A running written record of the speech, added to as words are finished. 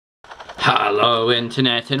Hello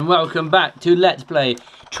Internet and welcome back to Let's Play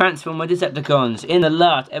Transform Decepticons. In the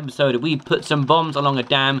last episode we put some bombs along a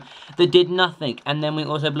dam that did nothing, and then we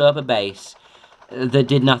also blew up a base that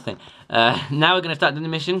did nothing. Now we're going to start the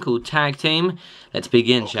mission called Tag Team. Let's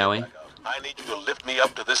begin, shall we? I need you to lift me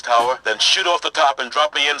up to this tower, then shoot off the top and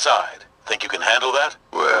drop me inside. Think you can handle that?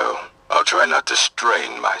 Well, I'll try not to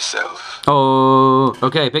strain myself. Oh,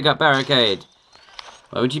 okay, pick up barricade.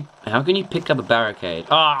 Why would you? How can you pick up a barricade?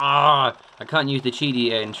 I can't use the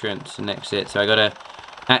cheaty entrance and exit, so I gotta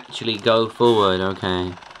actually go forward.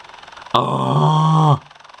 Okay.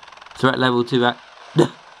 Threat level 2.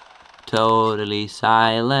 Totally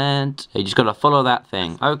silent. You just gotta follow that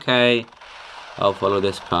thing. Okay. I'll follow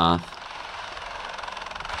this path.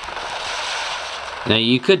 Now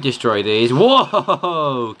you could destroy these.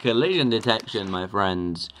 Whoa! Collision detection, my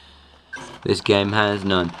friends. This game has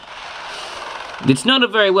none. It's not a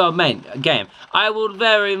very well made game. I will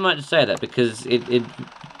very much say that, because it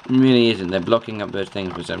really isn't. They're blocking up those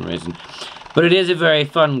things for some reason. But it is a very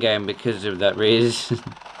fun game because of that reason.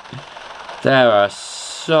 There are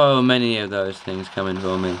so many of those things coming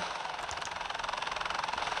for me.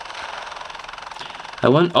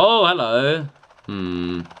 Oh, hello.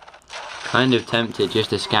 Kind of tempted just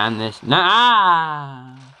to scan this.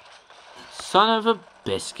 Nah! Son of a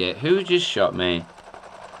biscuit. Who just shot me?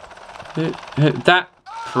 Who, that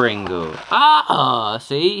Pringle.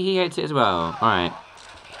 See? He hates it as well. Alright.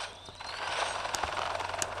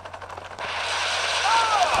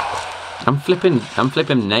 I'm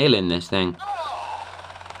flipping nailing this thing.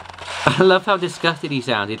 I love how disgusted he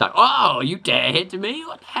sounds. He's like, oh, you dare hit me?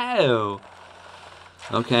 What the hell?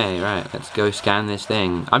 Okay, right. Let's go scan this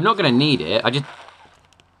thing. I'm not going to need it.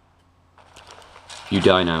 You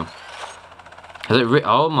die now. Has it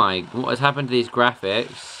oh my, what has happened to these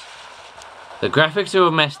graphics? The graphics are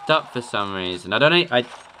all messed up for some reason. I don't know.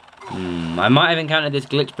 I might have encountered this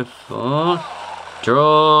glitch before.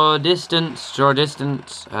 Draw distance. Draw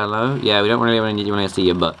distance. Hello. Yeah, we don't really want to see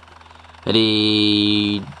your butt.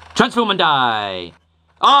 Ready? Transform and die.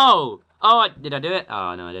 Oh. Did I do it?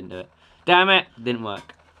 Oh no, I didn't do it. Damn it! Didn't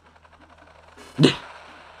work. Look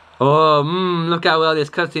how well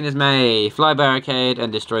this cutscene is made. Fly barricade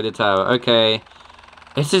and destroy the tower. Okay.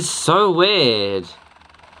 This is so weird.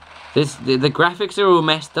 The graphics are all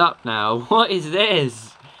messed up now. What is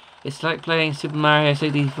this? It's like playing Super Mario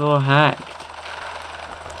 64 hacked.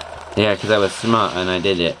 Yeah, because I was smart and I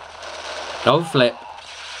did it. Oh, flip.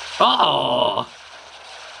 Oh!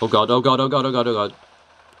 Oh god, oh god, oh god, oh god, oh god.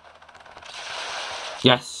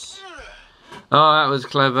 Yes! Oh, that was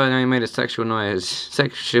clever. Now you made a sexual noise.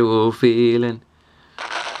 Sexual feeling.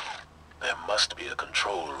 There must be a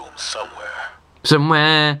control room somewhere.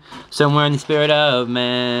 Somewhere in the spirit of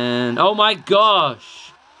man. Oh my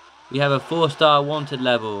gosh! We have a 4-star wanted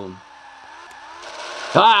level.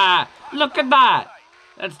 Look at that!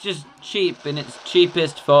 That's just cheap in its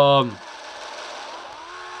cheapest form.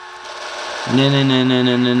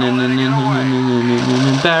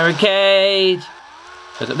 Barricade!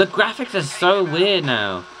 The graphics are so weird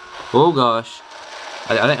now. Oh gosh.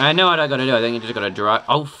 I know what I gotta do. I think you just gotta drive.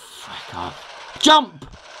 Oh, frick off. Jump!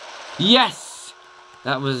 Yes!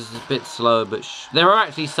 That was a bit slow, but there are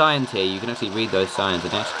actually signs here. You can actually read those signs. I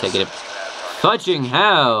can actually take it. Fudging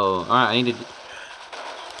hell! Alright, I need to.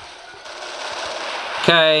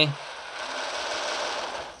 Okay.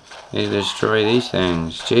 Need to destroy these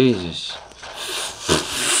things. Jesus.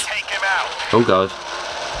 Take him out. Oh god.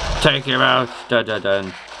 Take him out. Dun dun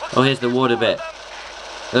dun. Oh, here's the water bit.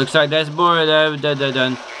 Looks like there's more of them. Dun dun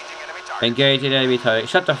dun. Engaging enemy target.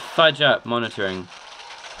 Shut the fudge up, monitoring.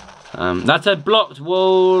 That's a blocked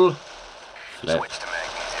wall. Flip.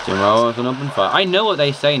 Roll with an open fire. I know what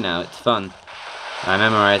they say now. It's fun. I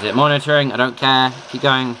memorize it. Monitoring. I don't care. Keep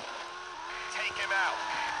going.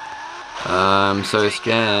 I'm so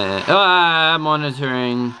scared.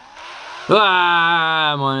 Monitoring.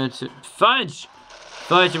 Monitor. Fudge.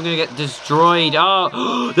 Fudge. I'm gonna get destroyed.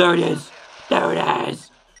 Oh, there it is. There it is.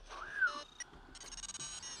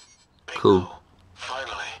 Cool.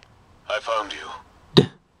 Finally, I found you.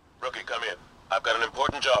 Rookie, come in. I've got an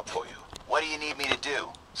important job for you. What do you need me to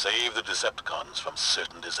do? Save the Decepticons from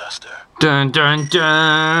certain disaster. Dun dun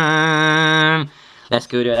dun. Let's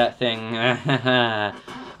go to that thing.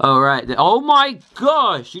 Alright. Oh my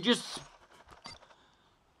gosh! You just.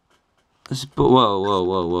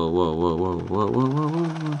 Whoa.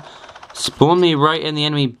 Spawn me right in the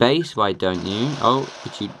enemy base, why don't you? Oh,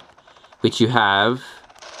 which you have.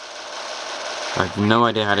 I have no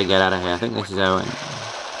idea how to get out of here. I think this is how.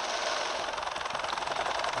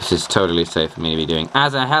 This is totally safe for me to be doing.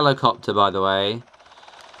 As a helicopter, by the way.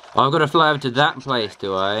 Oh, I've got to fly over to that place,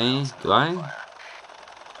 do I? Do I?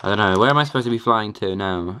 I don't know. Where am I supposed to be flying to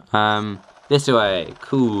now? This way.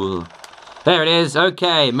 Cool. There it is.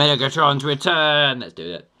 Okay, Megatron's return. Let's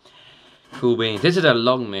do it. Cool beans. This is a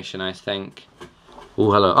long mission, I think.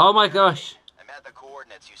 Oh, hello. Oh my gosh. I'm at the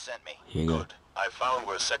coordinates you sent me. Here you go. Good. I found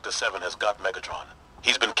where Sector 7 has got Megatron.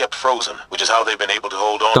 He's been kept frozen, which is how they've been able to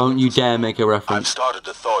hold on. Don't you dare make a I've reference. started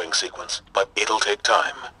the thawing sequence, but it'll take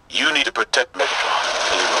time. You need to protect Megatron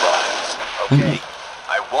until he revives. Okay.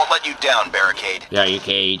 I won't let you down, Barricade. Yeah, you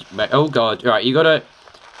cage. Oh god. Right, you gotta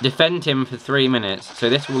defend him for 3 minutes. So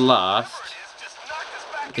this will last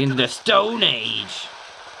into the Stone Age.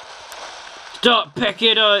 Stop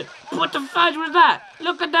picking up. What the fudge was that?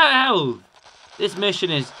 Look at that health. This mission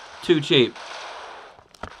is too cheap.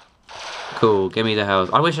 Cool, give me the health.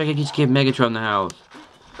 I wish I could just give Megatron the health.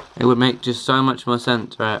 It would make just so much more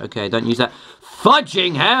sense. Right, okay, don't use that.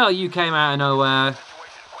 Fudging hell, you came out of nowhere.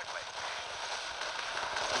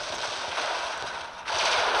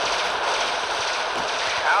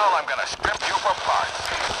 Hell, I'm gonna strip you for parts.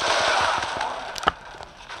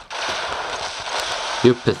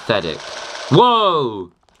 You're pathetic.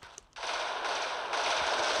 Whoa!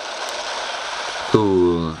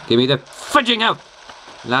 Cool. Give me the fudging health.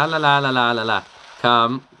 La la la la la la la.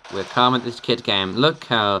 Calm. We're calm at this kid game. Look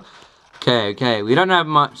how... Okay. We don't have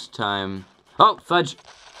much time. Oh, fudge.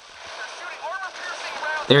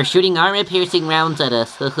 They're shooting armor-piercing rounds at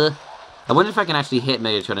us. I wonder if I can actually hit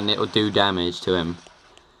Megatron and it'll do damage to him.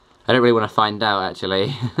 I don't really want to find out,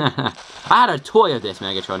 actually. I had a toy of this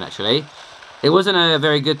Megatron, actually. It wasn't a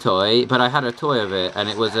very good toy, but I had a toy of it, and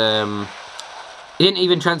it was, it didn't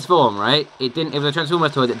even transform, right? It was a Transformer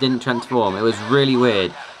toy that didn't transform. It was really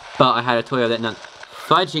weird. But I had a toy of that.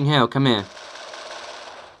 Fudging hell, come here.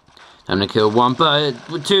 I'm gonna kill one bird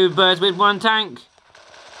with 2 birds with 1 tank.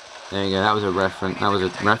 There you go. That was a reference. That was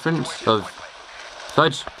a reference of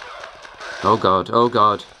fudge. Oh god. Oh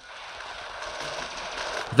god.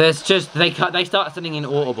 There's just they start sending in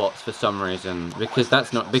Autobots for some reason because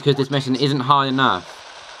this mission isn't hard enough.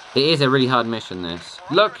 It is a really hard mission, this.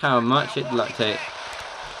 Look how much it takes.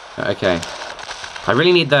 Okay. I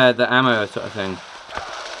really need the ammo sort of thing.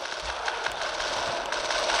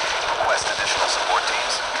 Request additional support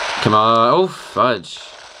teams. Come on. Oh, fudge.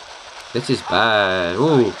 This is bad.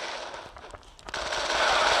 Ooh.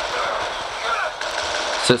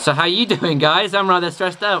 So how you doing, guys? I'm rather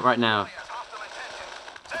stressed out right now.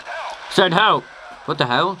 Send help! What the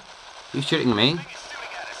hell? You shooting me?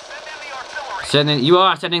 You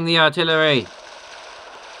are sending the artillery.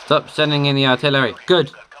 Stop sending in the artillery.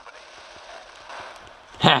 Good.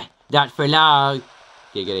 Heh, that's for long.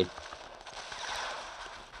 Giggity.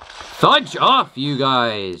 Fudge off, you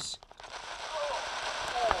guys.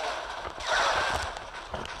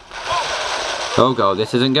 Oh god,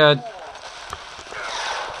 this isn't good.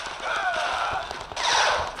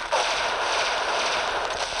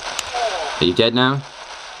 Are you dead now?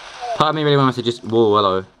 Part of me really wants to just... Whoa,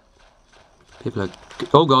 hello. People are...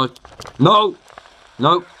 Oh god. No!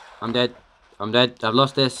 No! I'm dead. I'm dead. I've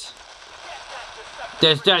lost this.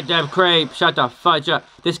 This dead damn creep. Shut the fudge up.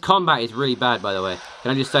 This combat is really bad, by the way. Can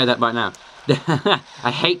I just say that right now? I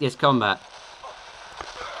hate this combat.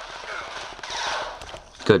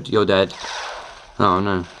 Good, you're dead. Oh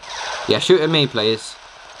no. Yeah, shoot at me, please.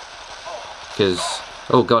 Because...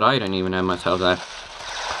 Oh god, I don't even have much health left.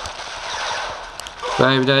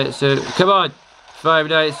 5 days to... Come on! 5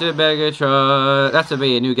 days to Megatron. That should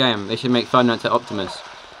be a new game. They should make Five Nights at Optimus.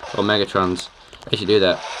 Or Megatrons. They should do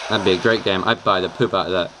that. That'd be a great game. I'd buy the poop out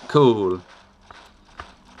of that. Cool.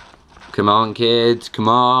 Come on, kids. Come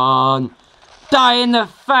on. Die in the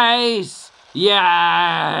face!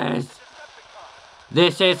 Yes!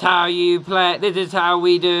 This is how you play. This is how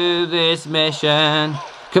we do this mission.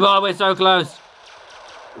 Come on, we're so close.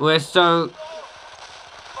 We're so...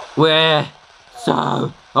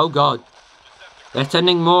 Oh god. They're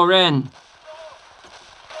sending more in.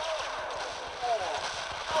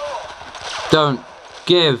 Don't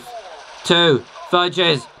give 2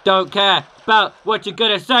 fudges. Don't care about what you're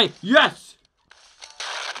gonna say. Yes!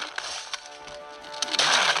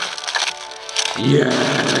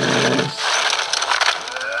 Yes!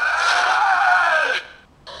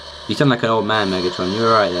 You sound like an old man, Megatron. You're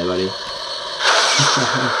alright there, buddy.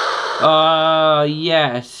 Oh,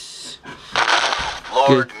 yes.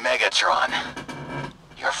 Lord Megatron,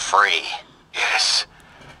 you're free. Yes.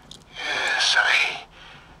 Yes,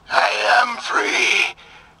 I am free.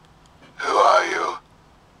 Who are you?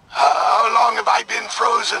 How long have I been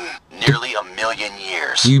frozen? Nearly 1,000,000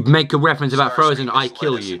 years. You make a reference about Frozen, I Starscream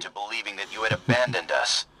kill led us you. into believing that you had abandoned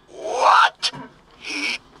us. What?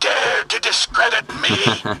 He dared to discredit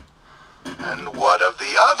me? And what of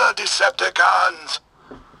the other Decepticons?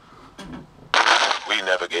 We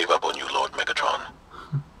never gave up on you, Lord Megatron.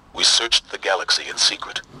 We searched the galaxy in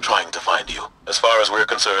secret, trying to find you. As far as we're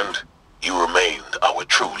concerned, you remained our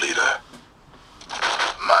true leader.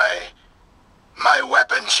 My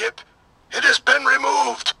weapon chip, it has been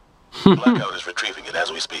removed. Blackout is retrieving it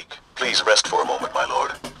as we speak. Please rest for a moment, my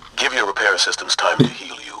lord. Give your repair systems time to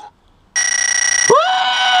heal you.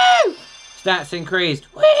 Woo! Stats increased.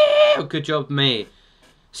 Woo! Good job, me.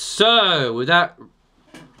 So, with that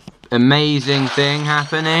amazing thing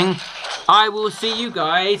happening, I will see you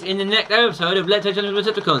guys in the next episode of Let's Play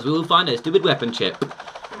Decepticons. We will find a stupid weapon chip.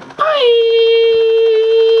 Bye!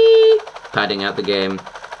 Padding out the game.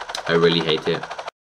 I really hate it.